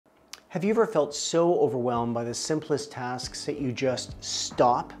Have you ever felt so overwhelmed by the simplest tasks that you just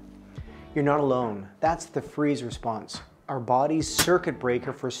stop? You're not alone. That's the freeze response, our body's circuit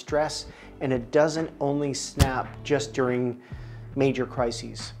breaker for stress, and it doesn't only snap just during major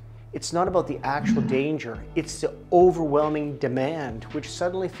crises. It's not about the actual danger, it's the overwhelming demand, which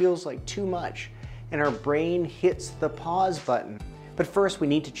suddenly feels like too much, and our brain hits the pause button. But first, we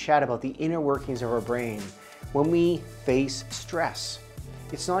need to chat about the inner workings of our brain when we face stress.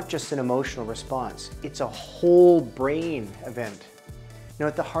 It's not just an emotional response, it's a whole brain event. Now,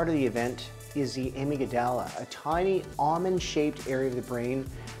 at the heart of the event is the amygdala, a tiny almond-shaped area of the brain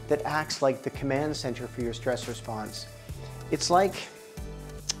that acts like the command center for your stress response. It's like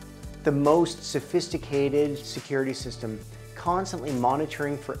the most sophisticated security system, constantly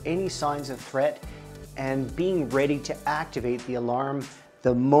monitoring for any signs of threat and being ready to activate the alarm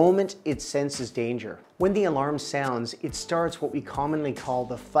the moment it senses danger. When the alarm sounds, it starts what we commonly call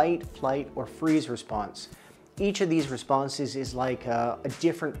the fight, flight, or freeze response. Each of these responses is like a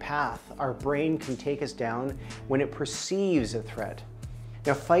different path our brain can take us down when it perceives a threat.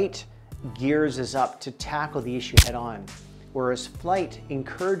 Now, fight gears us up to tackle the issue head on, whereas flight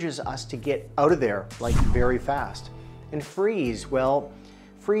encourages us to get out of there, like very fast. And freeze, well,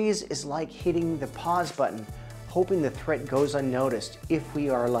 freeze is like hitting the pause button, hoping the threat goes unnoticed if we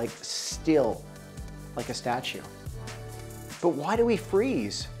are like still, like a statue. But why do we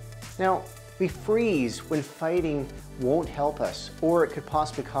freeze? Now, we freeze when fighting won't help us, or it could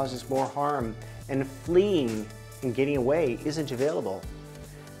possibly cause us more harm, and fleeing and getting away isn't available.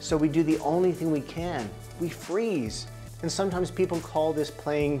 So we do the only thing we can, we freeze. And sometimes people call this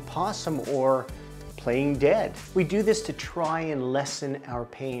playing possum or playing dead. We do this to try and lessen our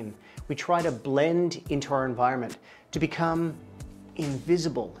pain. We try to blend into our environment, to become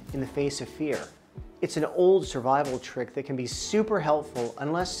invisible in the face of fear. It's an old survival trick that can be super helpful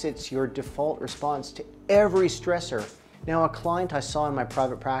unless it's your default response to every stressor. Now, a client I saw in my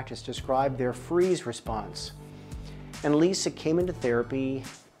private practice described their freeze response. And Lisa came into therapy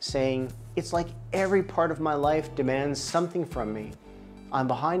saying, "It's like every part of my life demands something from me. I'm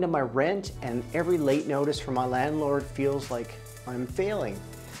behind on my rent, and every late notice from my landlord feels like I'm failing.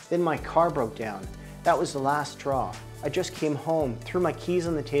 Then my car broke down. That was the last straw. I just came home, threw my keys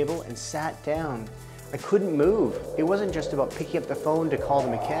on the table, and sat down. I couldn't move. It wasn't just about picking up the phone to call the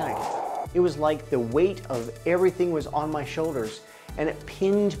mechanic. It was like the weight of everything was on my shoulders, and it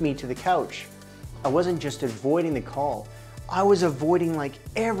pinned me to the couch. I wasn't just avoiding the call. I was avoiding like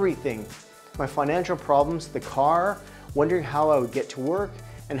everything. My financial problems, the car, wondering how I would get to work,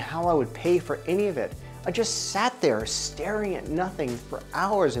 and how I would pay for any of it. I just sat there staring at nothing for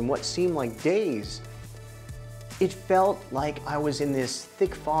hours in what seemed like days. It felt like I was in this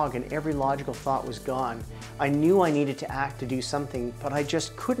thick fog and every logical thought was gone. I knew I needed to act to do something, but I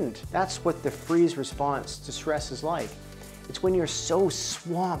just couldn't. That's what the freeze response to stress is like. It's when you're so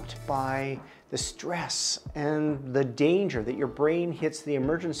swamped by the stress and the danger that your brain hits the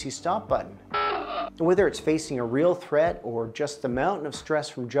emergency stop button. Whether it's facing a real threat or just the mountain of stress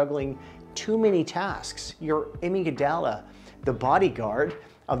from juggling too many tasks, your amygdala, the bodyguard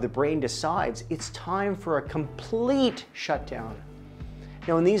of the brain, decides it's time for a complete shutdown.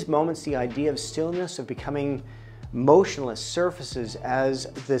 Now, in these moments, the idea of stillness, of becoming motionless, surfaces as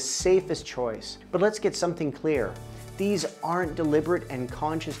the safest choice. But let's get something clear. These aren't deliberate and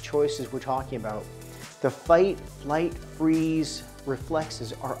conscious choices we're talking about. The fight, flight, freeze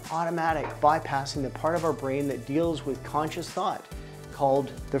reflexes are automatic, bypassing the part of our brain that deals with conscious thought,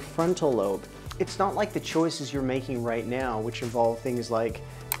 called the frontal lobe. It's not like the choices you're making right now, which involve things like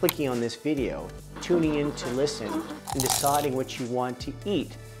clicking on this video, tuning in to listen, and deciding what you want to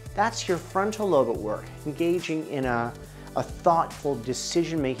eat. That's your frontal lobe at work, engaging in a thoughtful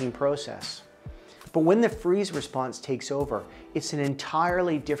decision-making process. But when the freeze response takes over, it's an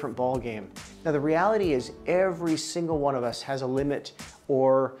entirely different ballgame. Now, the reality is every single one of us has a limit,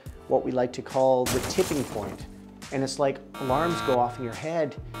 or what we like to call the tipping point. And it's like alarms go off in your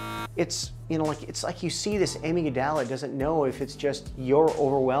head. It's like you see this amygdala doesn't know if it's just your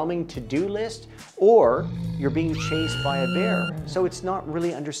overwhelming to-do list or you're being chased by a bear. So it's not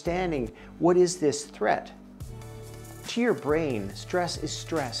really understanding what is this threat. To your brain, stress is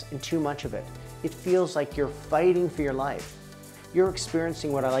stress and too much of it. It feels like you're fighting for your life. You're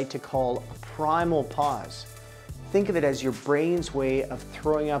experiencing what I like to call a primal pause. Think of it as your brain's way of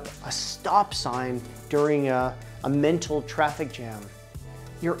throwing up a stop sign during a mental traffic jam.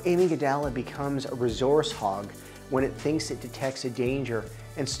 Your amygdala becomes a resource hog when it thinks it detects a danger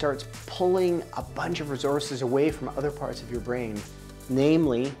and starts pulling a bunch of resources away from other parts of your brain,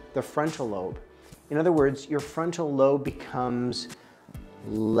 namely the frontal lobe. In other words, your frontal lobe becomes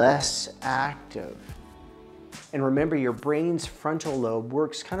less active. And remember, your brain's frontal lobe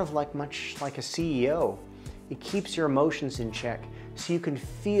works kind of much like a CEO. It keeps your emotions in check so you can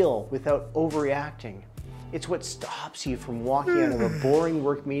feel without overreacting. It's what stops you from walking out of a boring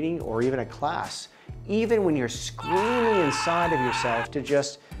work meeting or even a class, even when you're screaming inside of yourself to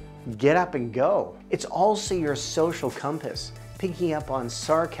just get up and go. It's also your social compass, picking up on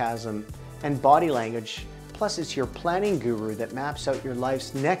sarcasm and body language. Plus, it's your planning guru that maps out your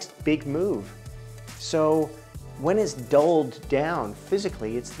life's next big move. So when it's dulled down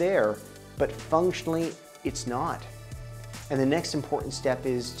physically, it's there, but functionally, it's not. And the next important step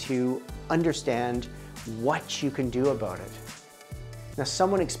is to understand what you can do about it. Now,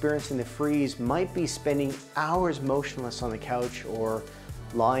 someone experiencing the freeze might be spending hours motionless on the couch or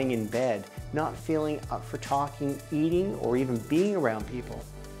lying in bed, not feeling up for talking, eating, or even being around people.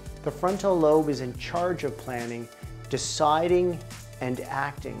 The frontal lobe is in charge of planning, deciding, and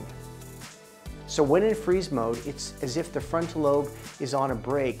acting. So when in freeze mode, it's as if the frontal lobe is on a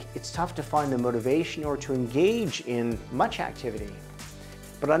break. It's tough to find the motivation or to engage in much activity.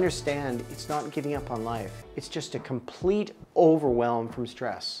 But understand, it's not giving up on life. It's just a complete overwhelm from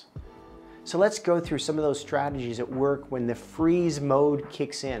stress. So let's go through some of those strategies that work when the freeze mode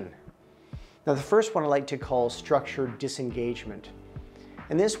kicks in. Now, the first one I like to call structured disengagement.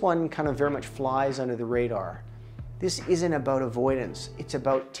 And this one kind of very much flies under the radar. This isn't about avoidance. It's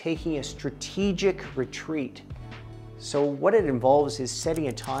about taking a strategic retreat. So what it involves is setting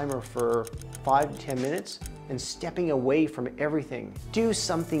a timer for 5 to 10 minutes and stepping away from everything. Do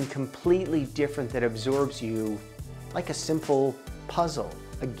something completely different that absorbs you, like a simple puzzle,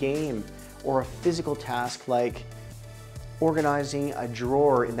 a game, or a physical task like organizing a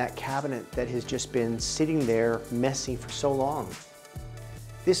drawer in that cabinet that has just been sitting there messy for so long.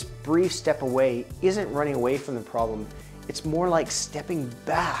 This brief step away isn't running away from the problem. It's more like stepping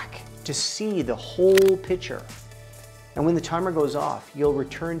back to see the whole picture. And when the timer goes off, you'll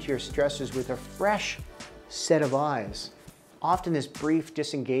return to your stressors with a fresh set of eyes. Often this brief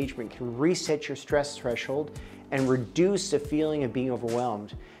disengagement can reset your stress threshold and reduce the feeling of being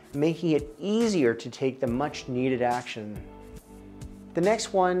overwhelmed, making it easier to take the much needed action. The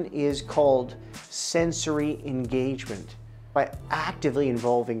next one is called sensory engagement, by actively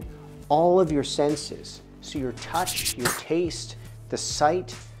involving all of your senses. So your touch, your taste, the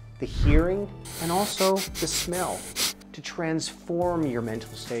sight, the hearing, and also the smell, to transform your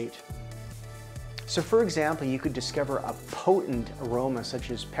mental state. So for example, you could discover a potent aroma such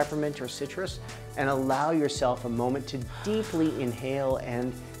as peppermint or citrus and allow yourself a moment to deeply inhale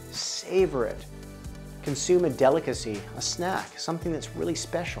and savor it. Consume a delicacy, a snack, something that's really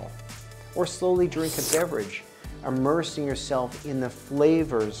special. Or slowly drink a beverage, immersing yourself in the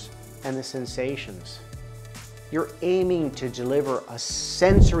flavors and the sensations. You're aiming to deliver a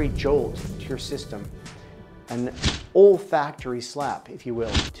sensory jolt to your system, an olfactory slap, if you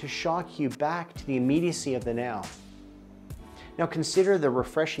will, to shock you back to the immediacy of the now. Now consider the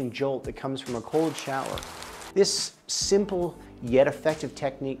refreshing jolt that comes from a cold shower. This simple yet effective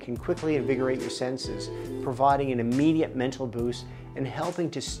technique can quickly invigorate your senses, providing an immediate mental boost and helping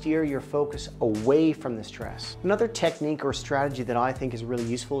to steer your focus away from the stress. Another technique or strategy that I think is really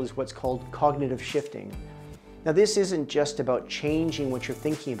useful is what's called cognitive shifting. Now, this isn't just about changing what you're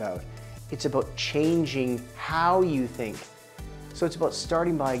thinking about. It's about changing how you think. So it's about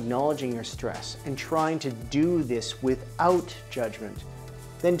starting by acknowledging your stress and trying to do this without judgment.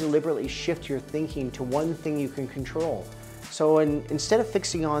 Then deliberately shift your thinking to one thing you can control. So instead of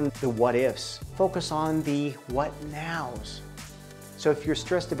fixing on the what ifs, focus on the what nows. So if you're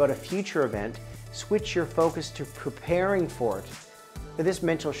stressed about a future event, switch your focus to preparing for it. Now, this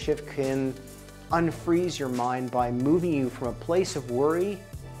mental shift can unfreeze your mind by moving you from a place of worry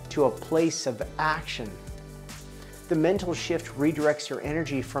to a place of action. The mental shift redirects your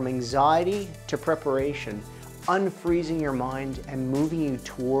energy from anxiety to preparation, unfreezing your mind and moving you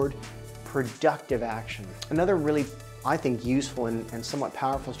toward productive action. Another really, I think, useful and somewhat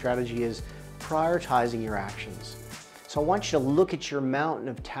powerful strategy is prioritizing your actions. So I want you to look at your mountain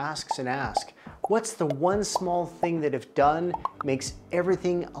of tasks and ask, what's the one small thing that, if done, makes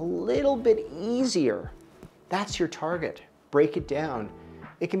everything a little bit easier? That's your target. Break it down.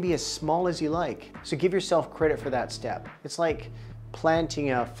 It can be as small as you like. So give yourself credit for that step. It's like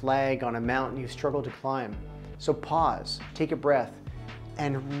planting a flag on a mountain you struggle to climb. So pause, take a breath,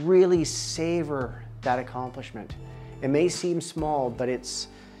 and really savor that accomplishment. It may seem small, but it's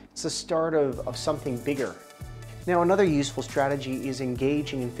the start of something bigger. Now, another useful strategy is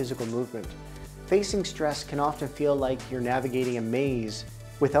engaging in physical movement. Facing stress can often feel like you're navigating a maze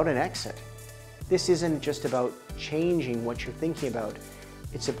without an exit. This isn't just about changing what you're thinking about.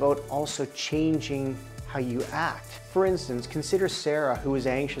 It's about also changing how you act. For instance, consider Sarah, who was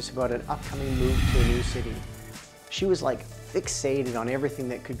anxious about an upcoming move to a new city. She was like fixated on everything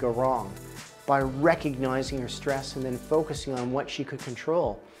that could go wrong. By recognizing her stress and then focusing on what she could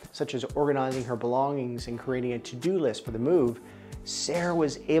control, such as organizing her belongings and creating a to-do list for the move, Sarah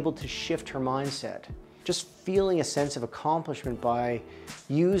was able to shift her mindset. Just feeling a sense of accomplishment by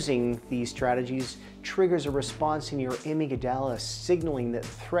using these strategies triggers a response in your amygdala, signaling that the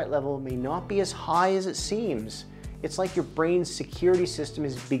threat level may not be as high as it seems. It's like your brain's security system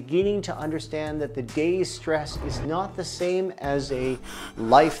is beginning to understand that the day's stress is not the same as a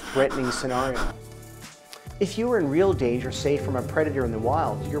life-threatening scenario. If you were in real danger, say from a predator in the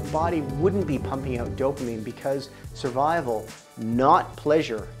wild, your body wouldn't be pumping out dopamine because survival, not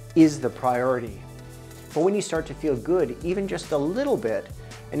pleasure, is the priority. But when you start to feel good, even just a little bit,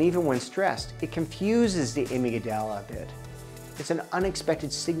 and even when stressed, it confuses the amygdala a bit. It's an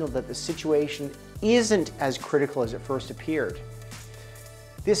unexpected signal that the situation isn't as critical as it first appeared.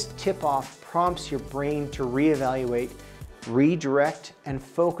 This tip-off prompts your brain to reevaluate, redirect, and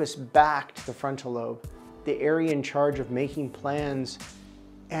focus back to the frontal lobe, the area in charge of making plans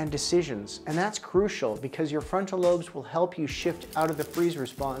and decisions. And that's crucial because your frontal lobes will help you shift out of the freeze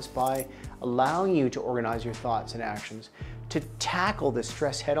response by allowing you to organize your thoughts and actions to tackle the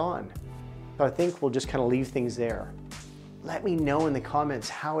stress head on. So I think we'll just kind of leave things there. Let me know in the comments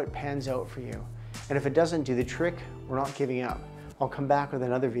how it pans out for you. And if it doesn't do the trick, we're not giving up. I'll come back with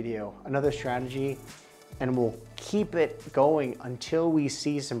another video, another strategy, and we'll keep it going until we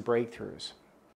see some breakthroughs.